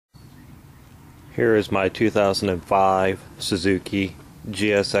Here is my 2005 Suzuki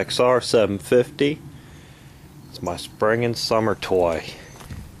GSXR 750. It's my spring and summer toy.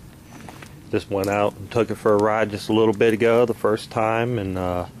 Just went out and took it for a ride just a little bit ago, the first time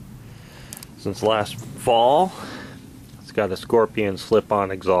since last fall. It's got a Scorpion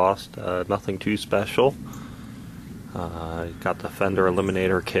slip-on exhaust, nothing too special. Got the fender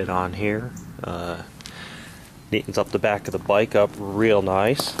eliminator kit on here. Neatens up the back of the bike up real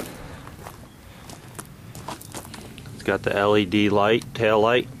nice. It's got the LED light, tail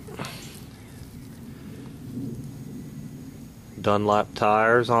light. Dunlop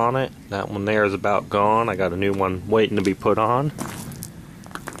tires on it. That one there is about gone. I got a new one waiting to be put on.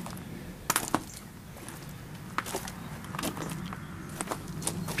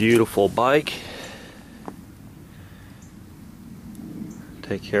 Beautiful bike.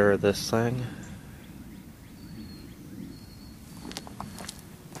 Take care of this thing.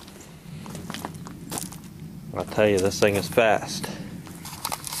 I'll tell you, this thing is fast.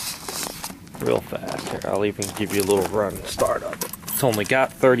 Real fast. Here, I'll even give you a little run start of it. It's only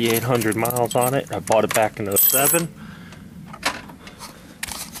got 3,800 miles on it. I bought it back in '07.